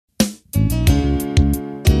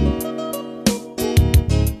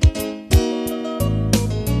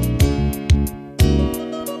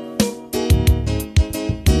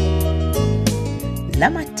la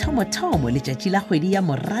mathomo letšatši la kgwedi ya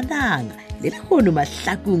Moranang le lekgono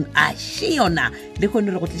mahlakong a Shiona le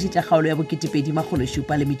kgono re go tlišitša kgaolo ya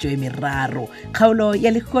bo773. Kgaolo ya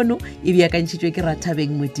lekgono e beakantšhitšwe ke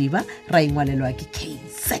Rathabeng Modiba, ra ingwalelwa ke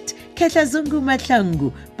KZ Khetla Zungu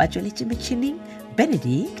Mahlangu, ba tšweletše metšhineng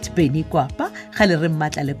Benedict Beni Kwapa, ga le re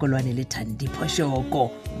mmatla lekolwane le Thandi Phoshoko,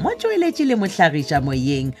 mo tšweletše le mohlagiša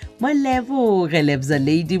moyeng mo Leboge Lebza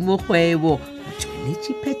Lady Mokgwebo,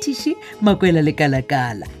 tšweletše phetiši Makwela le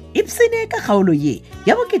Kalakala. Ipsene ka kgaolo ye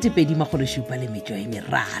ya bo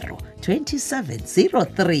 2023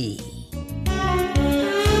 2703.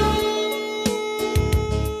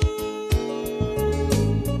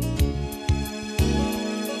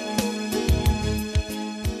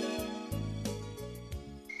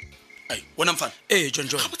 Wena mfana John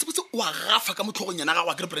ga botse wa gafa ka motlhogong yana ga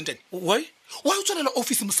wa kre Brendan why wa o tswela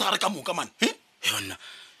office mosagare ka moka man yona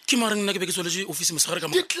ke mara nna ke be ke tsweletse office mosagare ka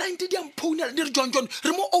di moka client di ampona di re John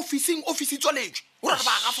re mo office tsweletse o ra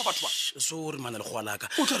ba gafa batho ba so re mana le go alaka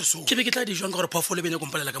o tla re so ke be ke tla di jwang ka gore phofolo benya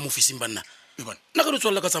kompalela ka mo office banna e bona nna ke re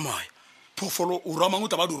tswella ka tsamaya phofolo o ra mang o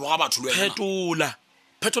tla ba di roga batho le wena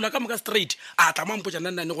phetola ka moka straight a tla mampo jana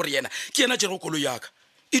nna ne gore yena ke yena jero kolo yaka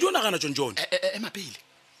e di ona gana John mapele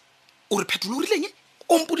o re phetola o rileng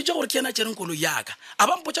o mpoditse gore ke yena jereng kolo yaka a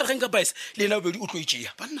ba mpotsa re ga baise le ena bedi o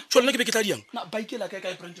tloitšea banna tswela ke be ke tla diang na bike la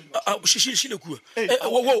kae Brendan shile kua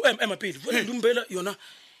pele bona dumbela yona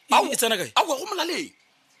e tsena kae a go molaleng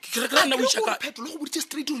ke re nna o itšaka phetola go boditse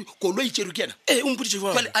straight uri kolo itšere ke yena o mpoditse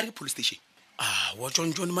wa kwale a re police station wa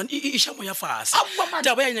John man e shamo ya fase Aowa, man.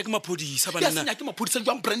 taba ya nya ke maphodisa ya banna senya ke maphodisa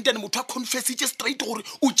jwa Brendan motho a confessitse straight gore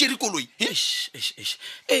o tšere koloi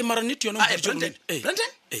mara nnete yona Brendan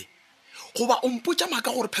go ba o mpotsa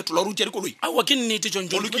maaka gore phetola re o tšere koloi aowa ke nnete John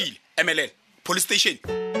o lokile MLN police station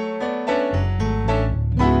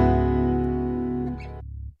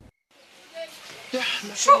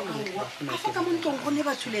ka mo ntlong go ne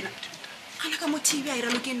batho lena kana ka mo TV a ira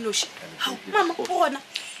lokeng loshi mama o bona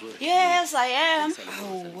Yes, I am.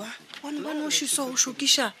 aowa bona ba no shi so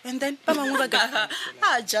shukisha and then ba mangwe ba ka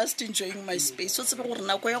Just enjoying my space. So tsebe gore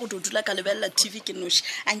nako ya go dudula ka lebella TV ke noši.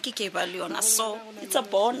 Anke ke ba le yona, so it's a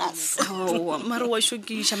bonus. aowa mara wa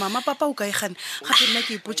shukisha mama papa o ka igana ga ke nna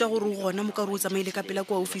ke ipotsa gore o gona mo ka re o tsamaile ka pela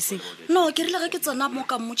kwa office No, ke rile ga ke tsena mo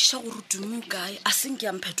ka mmotsha gore dumo kae. A seng ke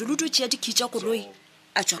amphetolo do tšea dikitša koloi.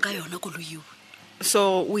 A tswa ka yona koloi eo.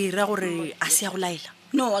 so o ira gore a se ya go laela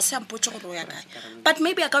No, a se ampotsa gore o ya kae. But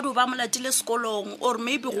maybe a ka do ba molatile sekolong or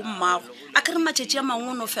maybe go mmago. A ke re matšetši a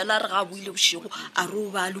mangwe no fela re ga buile bošego a re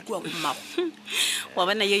o ba le kua go mmago. wa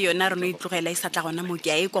bona ye yona re no itlogela e sa tla gona mo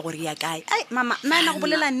ke a e kwa gore ya kae ai mama nna na go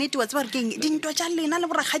bolela nnete wa tseba re keng dintwa tša lena le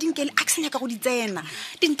borra gadinkele a ke senya ka go di tsena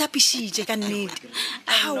di ntapišitše ka nnete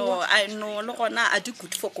I know le gona a di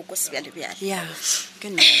good for koko sebjalebjale. ya ke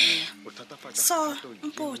nnete So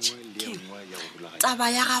mpotse taba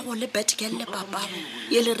ya gago le Betgirl le papa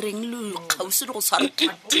ye le reng le kgausi le go tshwara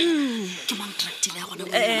tract ke mang tractile ya gona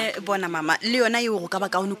bona mama le yona eo go ka ba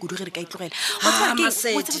kaone kudu ge re ka itlogela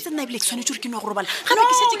Masedi. nna ebile ke tshwanetse gore ke no go robala gape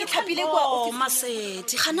ke setse ke tlhapile kwa office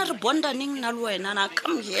Masedi gana re bondaneng nna le wena na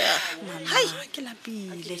come here hai ke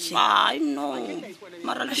lapile I know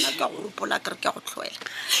mara le nna ka go ropola ke re ke go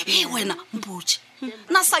tlhoela wena mpotse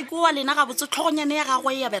na sa ke wa lena ga botse tlhogonyane ya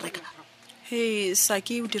gagwe ya bereka he sa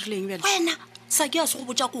ke o dirileng bjale wena sa ke a se go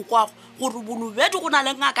botsa kokwago gore bolobedi go na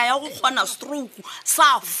le ngaka ya go kgona stroke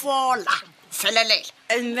sa fola felelela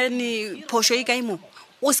and then phosho e kae mo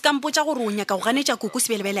o se ka mpotsa gore o nyaka go ganetša koko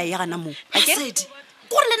sebelebele ya gana moo Masedi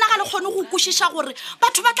gore le naga le kgone go kwešiša gore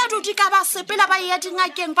batho ba tla dodi ka ba sepela ba ya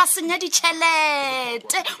dingakeng ba senya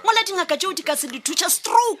ditšhelete mola dingaka tšeo di ka se le thuša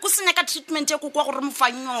stroke o senya ka treatment ya kokwa gore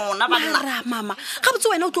mofang yona banna mara mama ga botse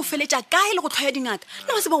wena o tlo feletša kae le go tlhoya dingaka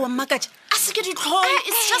nna wa se ba wa mmakatša a se ke ditlhoi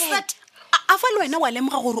it's just that a fa le wena wa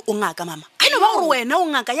lemoga gore o ngaka mama a no ba gore wena o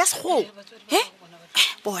ngaka ya sekgogo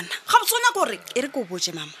bona ga botsona gore e re ko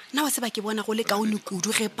botse mama nna wa se ba ke bona go le kaone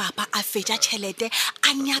kudu ge papa a fetša tšhelete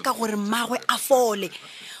a nyaka gore mmagwe a fole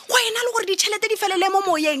wena le gore ditšhelete di felele mo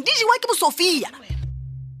moyeng di jewa ke bosofia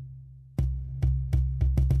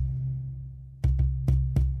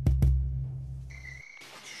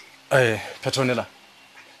Petronella.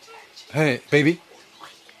 Hey, baby.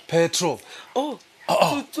 Petro. o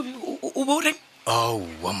boreng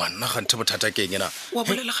wa manna ga nthe bothata ke eng ena wa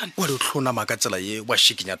bolela gane wa le tlhona maka tsela ye wa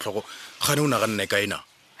shikinya tlhogo gane o naganne ka ena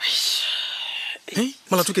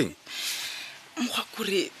molato keng mokgwa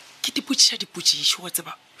kore ke dipotšišo wa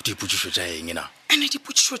tseba dipotšišo tša eng ena ene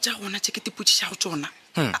dipotšišo tša gona tše ke dipotšišago tsona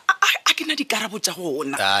a ke na dikarabo tša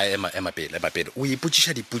gona ema pele o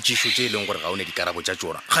ipotšiša dipotšišo tše e leng gore ga o ne dikarabo tša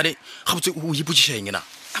tsona gane ga botse o ipotšiša eng ena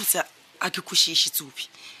a ke kwešiše tsobi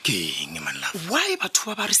ke eng man la why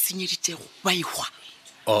batho ba re senyeditsego ba ihwa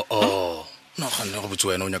no ganne go botse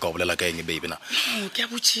wena o nyaka go bolela ka eng baby na ke a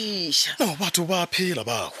botšiša no batho ba phela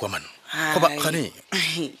ba hwa man go ba gane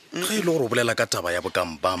ge ile gore o bolela ka taba ya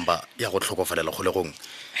bokambamba ya go tlhokofalela kgolegong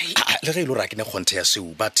le ge ile gore a ke ne kgonthe ya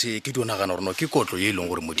seo bathe ke dionagana gore no ke kotlo ye e leng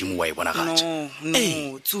gore modimo wa e bonagatša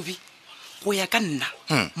no tsubi go ya ka nna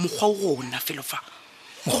mokgwa o gona felo fa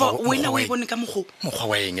goba wena o e bone ka mokgwa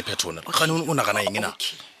wa eng Petronella gane o nagana eng na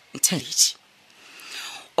ntheletše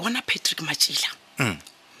o bona Patrick Matjila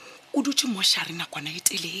o dutse mo shari nakwana e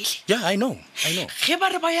telele yeah I know ge ba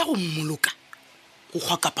re ba ya go mmoloka go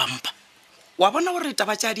gwa Kapamba wa bona gore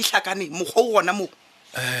taba tša di hlakane mokgwa o gona mo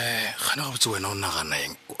gane ga botse wena o nagana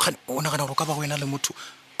eng o nagana gore o ka ba wena le motho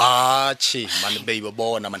che man baby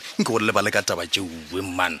bona man nke gore le ba le ka taba tšeuwe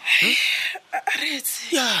man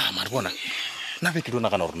ya man bona na be ke di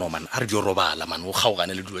nagana gore no man a re di robala man o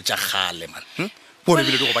kgaogane le dilo tša gale man bone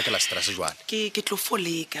bile di go bakela stress jwale ke tlo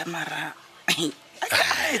foleka mara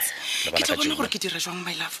ke tlo bona gore ke dira jwang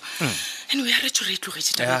my love anyway a re tšo re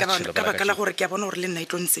itlogetse ka baka la gore ke a bona gore le nna e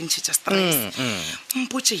tlo ntsentšhetša stress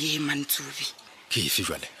mpotse ye mantsubi ke efe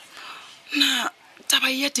jwale na taba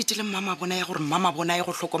e ya titile mama bona ya gore mama bona ya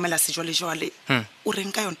go hlokomela sejwale o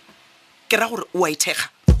reng ka yona ke ra gore o a ithega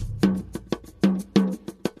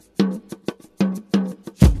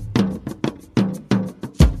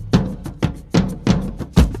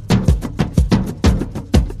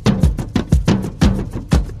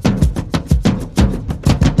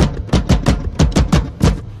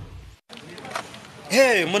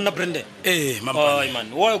Hey, monna Brandon. Mampane.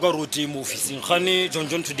 Man, why go route mo officing? Khane John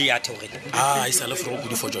to the ate already. I sala fro go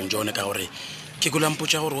di for John ka gore ke go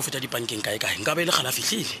lampotsa gore o feta dipankeng kae nka be le gala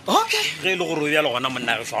fihlile Okay. Ge le go roya le gona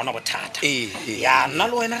monna re shona bothata. Ya nna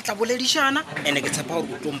le wena tla boledishana ene ke tshepa gore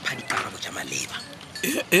o tlo mpha dikarabo tša maleba.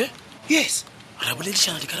 Yes. ra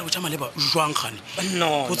boledishana dikarabo tša maleba jwang gane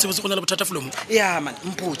No. go tsebetse go na le bothata folomo Ya man,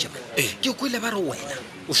 mpotse man. Ke kwile ba re wena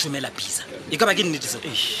o šomela pizza. E ka ba ke nnete se.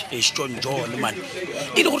 John man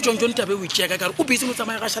e le gore John tabe o itšea ka kare o busy mo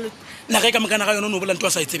tsamaya ga shale na ge ka mokana ga yona no bola ntwa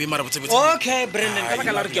sa itsebe mara botsebetse Okay, Brandon, ka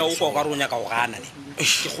baka la re ke a o kwa ronya ka o gana ne.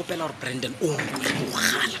 Ke gopela gore Brandon o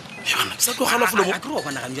gala. yana ke sa tlo gala folomo a ke re o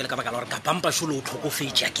bona ga njele ka baka la gore Kapamba sholo o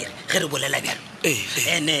tlhokofetse a kere ge re bolela bjalo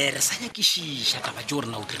ene re sa nyakišiša taba tše gore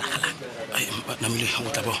na o diragalang namile o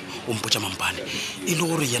tla ba o mpotsa mampane e le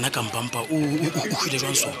gore yena Kapamba o hwile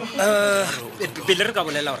jwang so pele re ka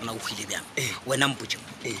bolela gore na o hwile bjang wena mpotse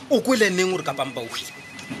o kwele neng gore Kapamba o hwile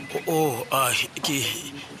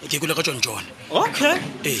ke kule ka John okay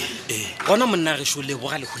gona monna ge šo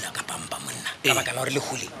leboga le hula Kapamba monna ka baka la gore le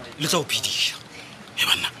hule le tsa o phediša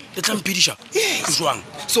banna le tla mphediša jwang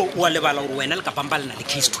so wa lebala gore wena le Kapamba le na le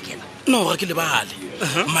case together no ga ke lebale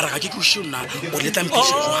mara ga ke kuše nna o le tla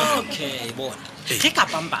mphediša jwang okay bona ge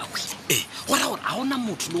Kapamba a hwile gora gore a gona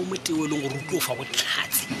motho le o motewe leng gore o tlo fa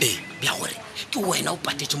botlhatse bja gore ke wena o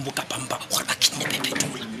patetseng bo Kapamba gore ba kidnape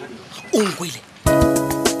Petronella o nkwele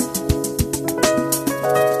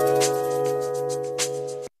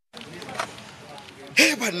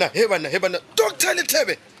he banna Dr.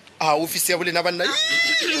 Lethebe office ya bolena banna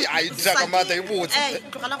a dira ka mata e botse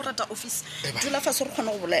tlogela go rata office dula fa se re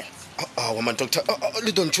kgona go bolela wa man doctor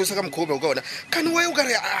le don't choose ka mkhobe ka ona kana wa o ka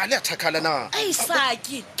re a le athakala na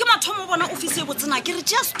saki ke mathomo bona office e botsena ke re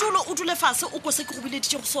just tulo o dule fase o go se ke go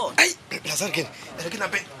bileditse go sona lazar ke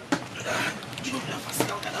nape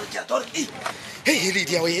hey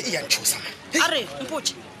lady ya o e ya ntshosa man are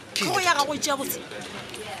mpotse go ya ga go itse botse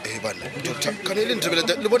bana doctor kana le ntebele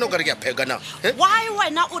le bona o ka re ke a pheka na why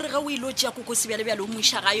wena o re ge o ilotse ya koko sebjale bjale o mo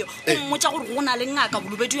iša gayo o mmotsa gore go na le ngaka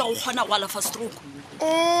bolobedu ya go kgona go alafa stroke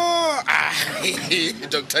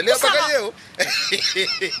doctor le apaka yeo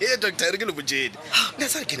doctor re ke le bojedi le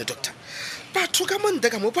sa ke ne doctor batho ka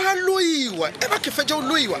monte ka mo ba loiwa e ba ke fetša o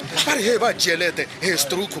loiwa ba re he ba tšhelete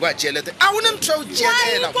stroke ba tšhelete a ona ntho o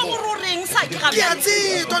tšelela go go reng sa ke ke a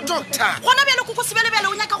tsito doctor gona bjale koko sebjale bjale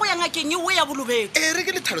o nyaka go ya ngakeng eo ya bolobedu re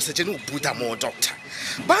ke le tlhalosetsene o buta mo doctor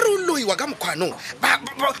ba re o loiwa ka mokgwanong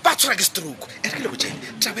ba tshwara ke stroke re ke le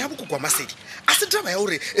bojedi taba ya bokoko wa masedi a se taba ya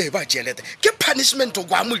gore ba tšhelete ke punishment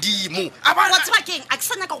kwa modimo wa tsebakeng a ke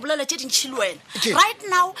sa nyaka go bolela tše dintšhi le wena right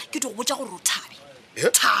now ke di go botsa gore o thabe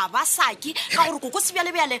thaba saki ka gore koko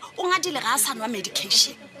sebjale o ngadile ga a sa nwa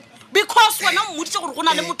medication because wena o mmoditse gore go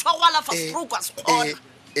na le motho wa go alafa stroke a se kgona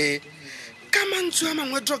ka mantswe a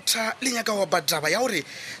mangwe doctor le nyaka wa badaba ya gore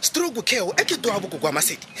stroke keo e ke toa bokoko wa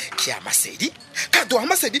masedi ke ya masedi ka toa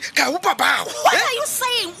masedi ka bopa bago what are you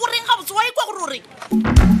saying o reng ga botse wa ikwa gore o reng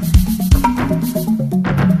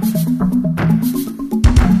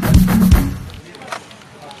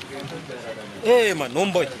man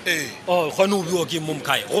homeboy o gone o bua ke mo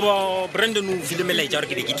mkae goba Brandon o file melaetša gore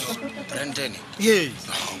ke be ke tlile Brandon yes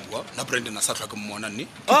na Brandon a sa tlhoka mmona nne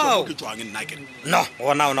ke tswang nna ke no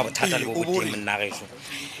gona ona bothata le bo boteng monna gaetso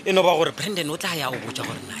e no ba gore Brandon o tla ya o botsa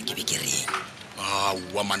gore na ke be ke reng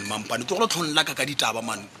wa man mampane tlo go tlhonla ka ditaba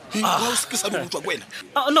man wa se ke sa botswa kwena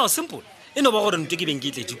no simple e no ba gore ntwe ke beng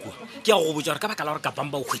ke tletse kua ke ya go botsa gore ka baka la gore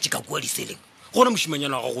Kapamba o khwetse ka kua diseleng gona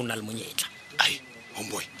moshimanyana wa go na le monyetla ai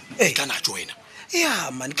homeboy e kana joina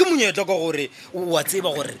ya man ke monyetla ka gore wa tseba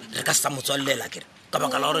gore re ka sa motswallela kere ka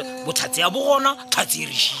baka la gore botlhatse ya bogona tlhatse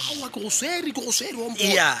re wa ke go swere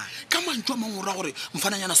homeboy ya ka mantšwa mangora gore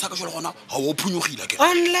mfananyana sa ka jole gona ga o phunyogile ke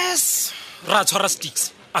unless ra tshwara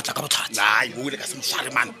sticks a tla ka botlhatse ai o ile ka se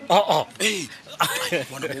msware man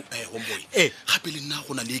bona homeboy gape le nna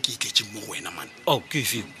go na le ke itletse mo go wena man ke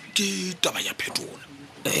feng ke taba ya Phetola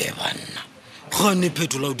banna gane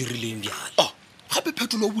Phetola o dirileng bjale gape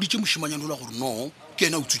Phetola o boditse moshimanyana la gore no ke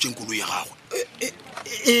ena o tsutseng koloi ya gagwe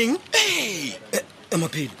eng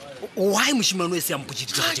maphelo why moshimane e se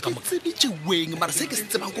yampotseditse ka mo tsebitse weng mara se ke se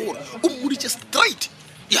tsebang ke gore o mmoditse straight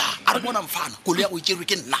ya a re bona mfana koloi ya go itserwe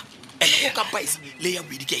ke nna ene o ka paisa le ya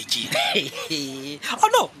bobedi ke a itsela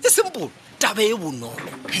no e simple taba e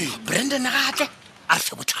bonolo Brandon gatle a re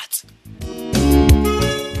fe botlhatse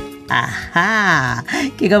aha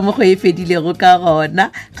ke ka mo go e fedilego ka gona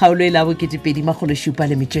kgaolo e la bo 2017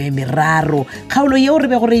 kgaolo yeo re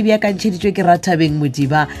be gore e beakantšheditšwe ke Rathabeng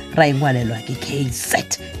Modiba ra engwalelwa ke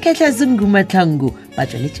KZ Khetla Zungumatlhangu ba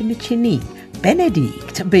tsweletše metšhineng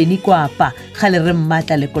Benedict Benikwapa ga le re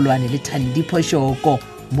Mmatla Lekolwane le Thandi Phoshoko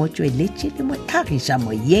mo tsweletše le motlhagiša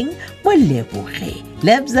moyeng mo Leboge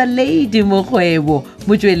Lebza Lady Mokgwebo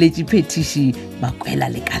mo tsweletše phetiši Makwela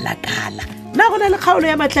Lekalakala na gona le kgaolo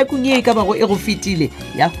ya mahlakong e ka bago e go fetile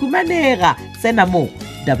ya humanega sena mo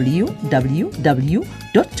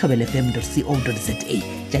www.thobelfm.co.za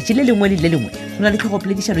tšatši le lengwe le le lengwe go na le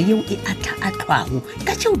tlhogopoledišano yeo e atlhaatlhwago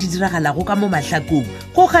ka tšeo di diragalago ka mo mahlakong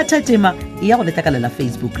go kgatha tema e ya go letlakalela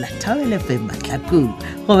Facebook la Thobel FM mahlakong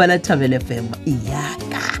go ba la Thobel FM e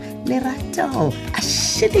yaka lerato a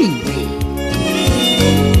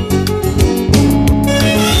šheliwe